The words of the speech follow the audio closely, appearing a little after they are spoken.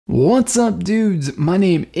What's up, dudes? My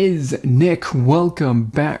name is Nick. Welcome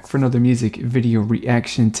back for another music video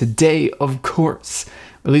reaction. Today, of course,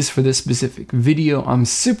 at least for this specific video, I'm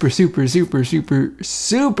super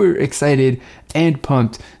excited and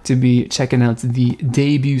pumped to be checking out the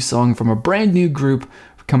debut song from a brand new group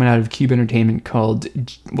coming out of Cube Entertainment called,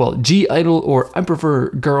 well, I-dle, or I prefer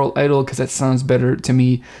Girl Idol because that sounds better to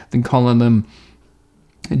me than calling them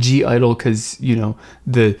I-dle, because, you know,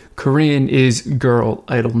 the Korean is Girl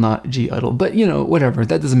Idol, not I-dle, but, you know, whatever,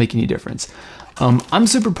 that doesn't make any difference. I'm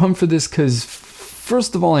super pumped for this because,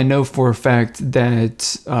 first of all, I know for a fact that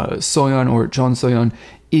Soyeon, or Jeon Soyeon,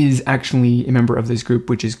 is actually a member of this group,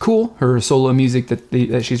 which is cool. Her solo music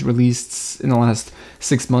that she's released in the last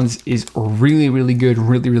 6 months is really good,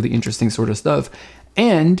 really interesting sort of stuff.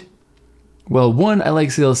 And, well, one, I like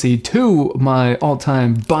CLC. Two, my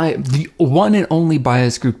all-time the one and only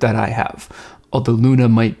bias group that I have, although Luna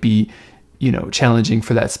might be, you know, challenging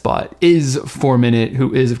for that spot, is 4Minute,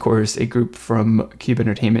 who is, of course, a group from Cube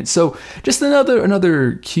Entertainment. So just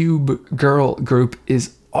another Cube girl group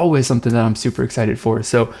is always something that I'm super excited for.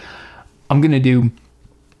 So I'm gonna do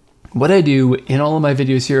what I do in all of my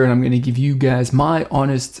videos here, and I'm gonna give you guys my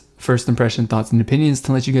honest first impression, thoughts, and opinions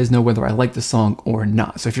to let you guys know whether I like the song or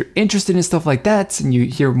not. So if you're interested in stuff like that and you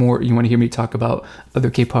hear more, you want to hear me talk about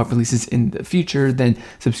other K-pop releases in the future, then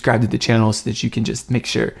subscribe to the channel so that you can just make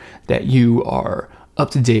sure that you are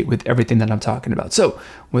up to date with everything that I'm talking about. So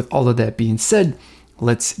with all of that being said,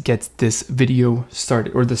 let's get this video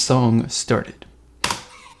started, or the song started.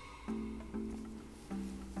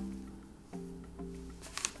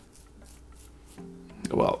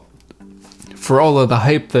 Well, for all of the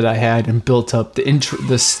hype that I had and built up,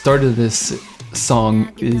 the start of this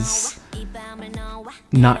song is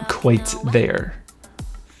not quite there,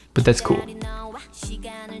 but that's cool.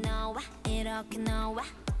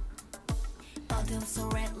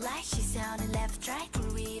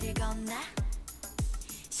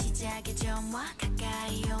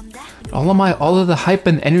 All of the hype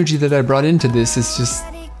and energy that I brought into this is just,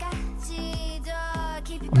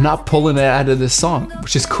 I'm not pulling it out of this song,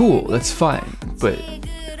 which is cool, that's fine, but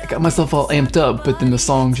I got myself all amped up, but then the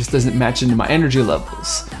song just doesn't match into my energy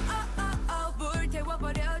levels.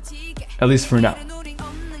 At least for now.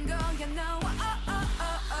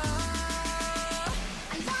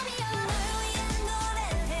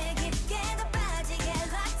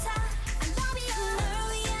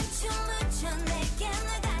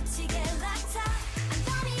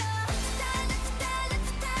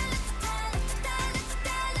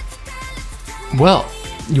 Well,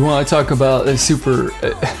 you want to talk about a super,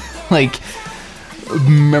 like,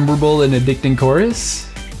 memorable and addicting chorus?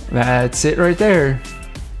 That's it right there.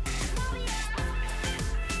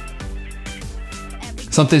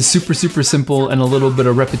 Something super simple and a little bit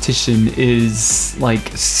of repetition is like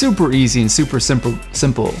super easy and super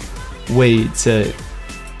simple way to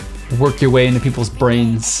work your way into people's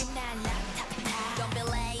brains.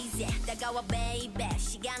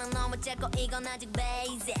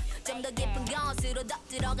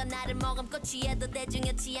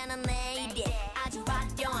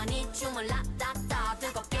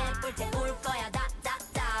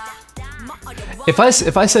 If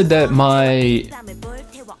I said that my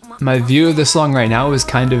view of the song right now is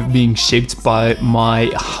kind of being shaped by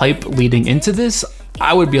my hype leading into this,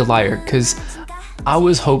 I would be a liar, because I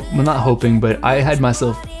was not hoping, but I had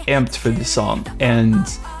myself amped for this song, and,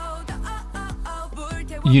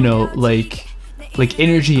 you know, like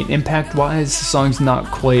energy and impact wise, the song's not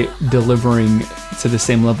quite delivering to the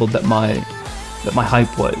same level that my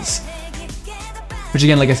hype was. Which,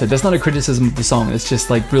 again, like I said, that's not a criticism of the song, it's just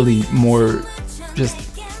like really more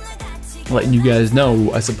just letting you guys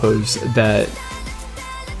know, I suppose, that,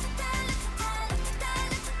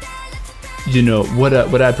 you know, what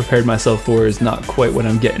I prepared myself for is not quite what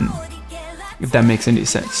I'm getting, if that makes any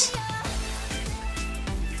sense.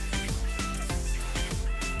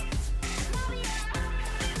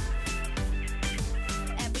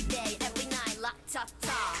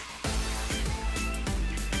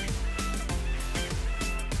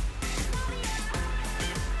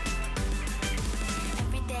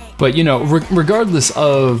 But, you know, regardless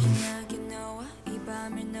of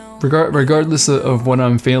what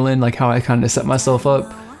I'm feeling, like how I kind of set myself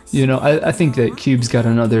up, you know, I think that Cube's got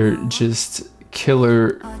another just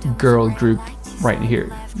killer girl group right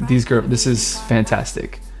here. This is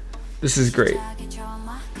fantastic. This is great.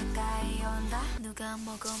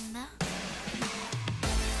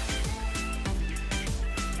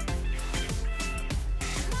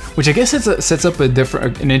 Which I guess sets up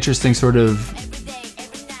an interesting sort of,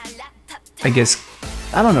 I guess,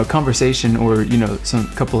 I don't know, conversation, or, you know, some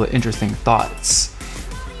couple of interesting thoughts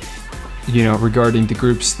you know, regarding the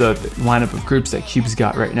groups, the lineup of groups that Cube's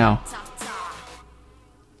got right now.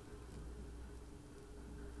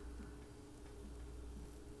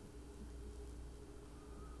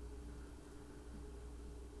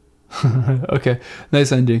 Okay,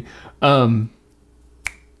 nice ending. But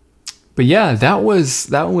yeah, that was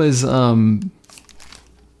a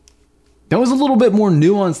little bit more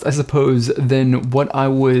nuanced, I suppose, than what I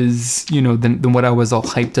was, you know, than what I was all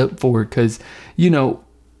hyped up for. Because, you know,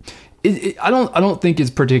 I don't think it's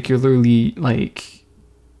particularly like,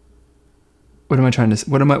 what am I trying to say?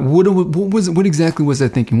 What exactly was I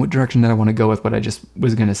thinking? What direction did I want to go with what I just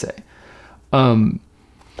was gonna say? I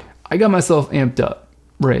got myself amped up.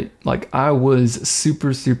 Right, like I was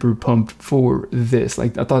super pumped for this.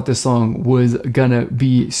 Like I thought this song was gonna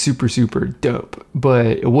be super dope, but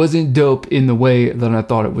it wasn't dope in the way that I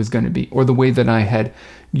thought it was gonna be, or the way that I had,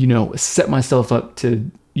 you know, set myself up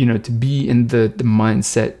to, you know, to be in the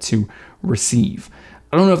mindset to receive.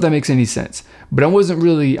 I don't know if that makes any sense, but I'm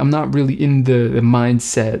not really in the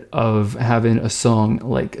mindset of having a song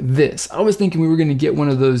like this. I was thinking we were gonna get one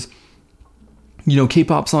of those, you know,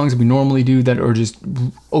 K-pop songs we normally do that are just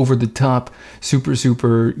over the top,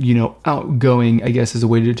 super, you know, outgoing, I guess is a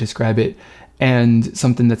way to describe it, and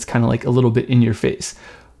something that's kind of like a little bit in your face.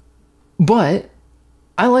 But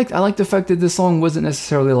I like the fact that this song wasn't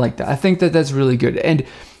necessarily like that. I think that that's really good. And,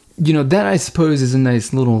 you know, that I suppose is a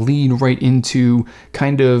nice little lead right into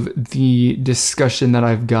kind of the discussion that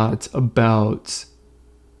I've got about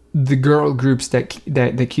the girl groups that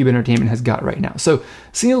Cube Entertainment has got right now. So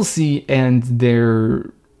CLC and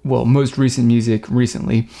their, well, most recent music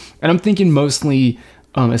recently, and I'm thinking mostly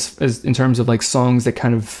as in terms of like songs that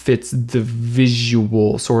kind of fits the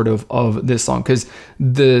visual sort of this song, because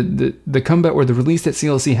the comeback or the release that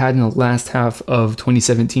CLC had in the last half of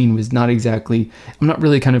 2017 was not exactly, I'm not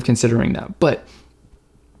really kind of considering that, but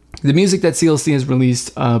the music that CLC has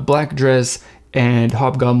released, Black Dress and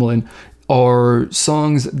Hobgoblin, are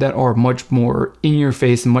songs that are much more in your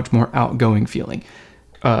face and much more outgoing feeling.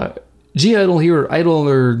 G-I-dle here, or I-dle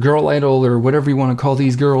or girl I-dle or whatever you want to call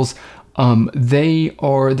these girls,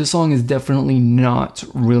 the song is definitely not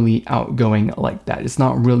really outgoing like that. It's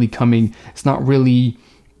not really,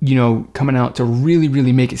 you know, coming out to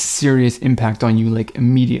really make a serious impact on you like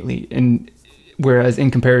immediately. And whereas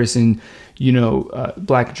in comparison, you know,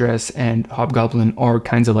 Black Dress and Hobgoblin are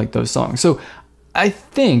kinds of like those songs. So I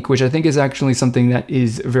think, which I think is actually something that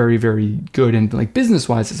is very good and like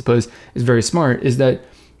business-wise, I suppose, is very smart, is that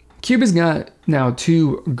Cube has got now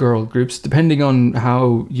two girl groups, depending on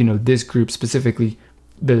how, you know, this group specifically,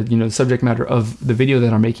 the, you know, subject matter of the video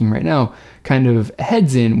that I'm making right now kind of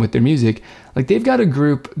heads in with their music. Like they've got a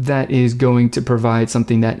group that is going to provide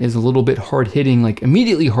something that is a little bit hard-hitting, like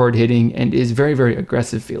immediately hard-hitting, and is very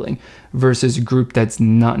aggressive feeling, versus a group that's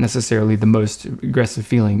not necessarily the most aggressive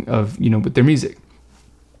feeling of, you know, with their music.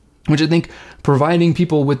 Which I think providing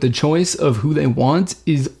people with the choice of who they want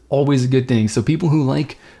is always a good thing. So people who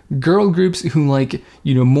like girl groups, who like,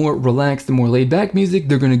 you know, more relaxed and more laid back music,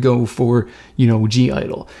 they're going to go for, you know,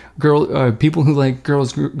 G-I-dle. People who like girl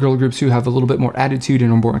groups who have a little bit more attitude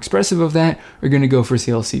and are more expressive of that are going to go for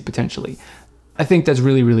CLC potentially. I think that's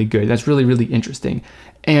really good. That's really interesting.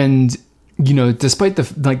 And, you know, despite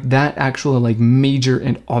the like that actual like major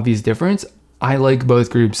and obvious difference, I like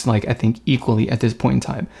both groups, like, I think equally at this point in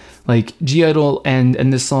time. Like G-I-dle and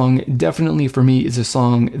this song definitely for me is a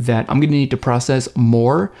song that I'm gonna need to process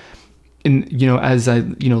more. And, you know, as I,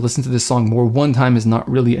 you know, listen to this song more, one time is not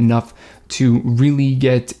really enough to really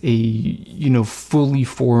get a, you know, fully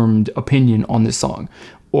formed opinion on this song,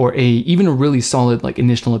 or even a really solid like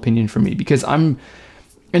initial opinion for me, because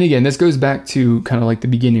and again, this goes back to kind of like the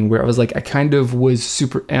beginning where I was like, I kind of was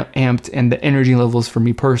super amped and the energy levels for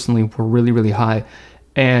me personally were really high.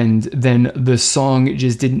 And then the song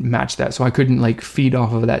just didn't match that. So I couldn't like feed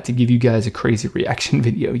off of that to give you guys a crazy reaction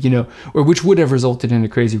video, you know, or which would have resulted in a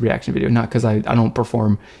crazy reaction video. Not because I don't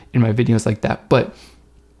perform in my videos like that, but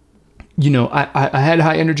you know, I had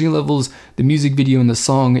high energy levels. The music video and the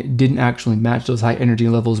song didn't actually match those high energy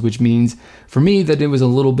levels, which means for me that it was a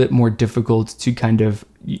little bit more difficult to kind of,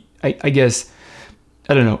 I guess,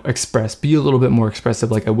 I don't know, be a little bit more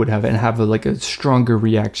expressive like I would have, and have like a stronger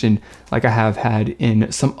reaction like I have had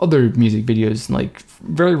in some other music videos, like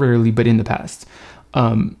very rarely, but in the past.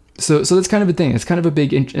 So that's kind of a thing. It's kind of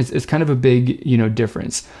a big, you know,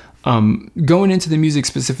 difference. Going into the music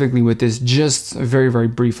specifically with this, just very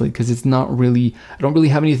briefly, because it's not really, I don't really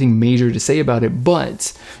have anything major to say about it,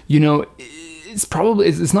 but, you know,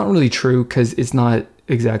 it's not really true, because it's not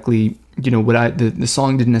exactly, you know, what the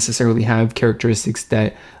song didn't necessarily have characteristics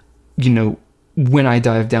that, you know, when I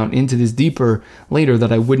dive down into this deeper later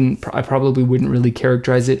that I probably wouldn't really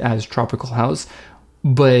characterize it as tropical house,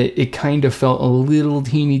 but it kind of felt a little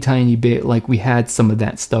teeny tiny bit like we had some of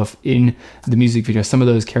that stuff in the music video, some of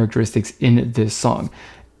those characteristics in this song.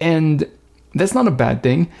 And that's not a bad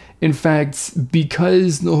thing. In fact,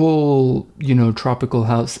 because the whole, tropical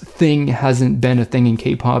house thing hasn't been a thing in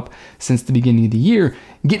K-pop since the beginning of the year,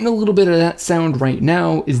 getting a little bit of that sound right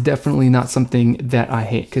now is definitely not something that I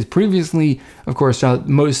hate. Because previously, of course, throughout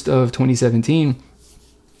most of 2017,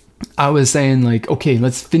 I was saying like, okay,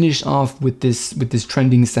 let's finish off with this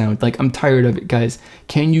trending sound. Like, I'm tired of it, guys.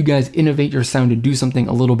 Can you guys innovate your sound and do something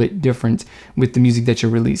a little bit different with the music that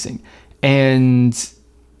you're releasing? And,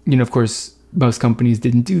 of course, most companies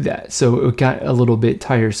didn't do that. So it got a little bit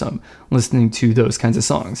tiresome listening to those kinds of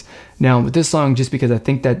songs. Now with this song, just because I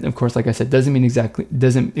think that, of course, like I said,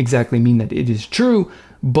 doesn't exactly mean that it is true,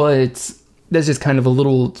 but that's just kind of a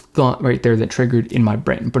little thought right there that triggered in my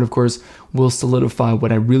brain. But of course, we'll solidify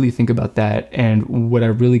what I really think about that and what I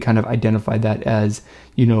really kind of identify that as,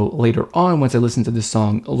 later on once I listen to this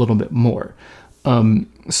song a little bit more.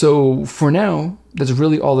 So for now, that's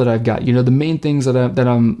really all that I've got. The main things that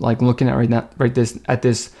I'm like looking at right now,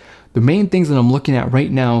 the main things that I'm looking at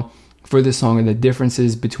right now for this song are the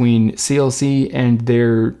differences between CLC and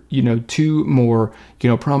their, two more,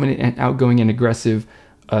 prominent and outgoing and aggressive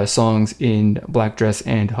songs in Black Dress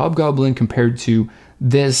and Hobgoblin compared to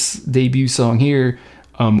this debut song here,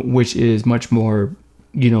 which is much more,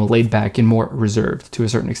 laid back and more reserved to a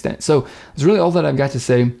certain extent. So that's really all that I've got to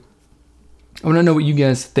say. I want to know what you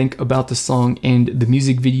guys think about the song and the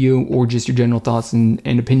music video, or just your general thoughts and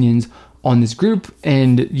opinions on this group,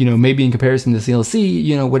 and maybe in comparison to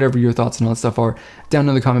CLC, whatever your thoughts and all that stuff are down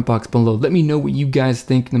in the comment box below. Let me know what you guys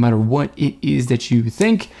think, no matter what it is that you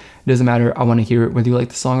think. It doesn't matter. I want to hear it whether you like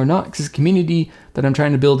the song or not, because this community that I'm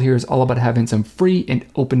trying to build here is all about having some free and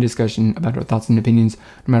open discussion about our thoughts and opinions,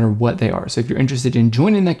 no matter what they are. So if you're interested in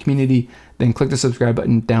joining that community, then click the subscribe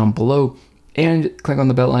button down below and click on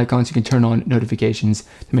the bell icon so you can turn on notifications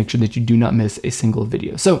to make sure that you do not miss a single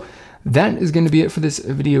video. So that is going to be it for this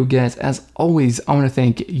video, guys. As always, I want to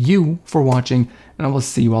thank you for watching, and I will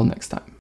see you all next time.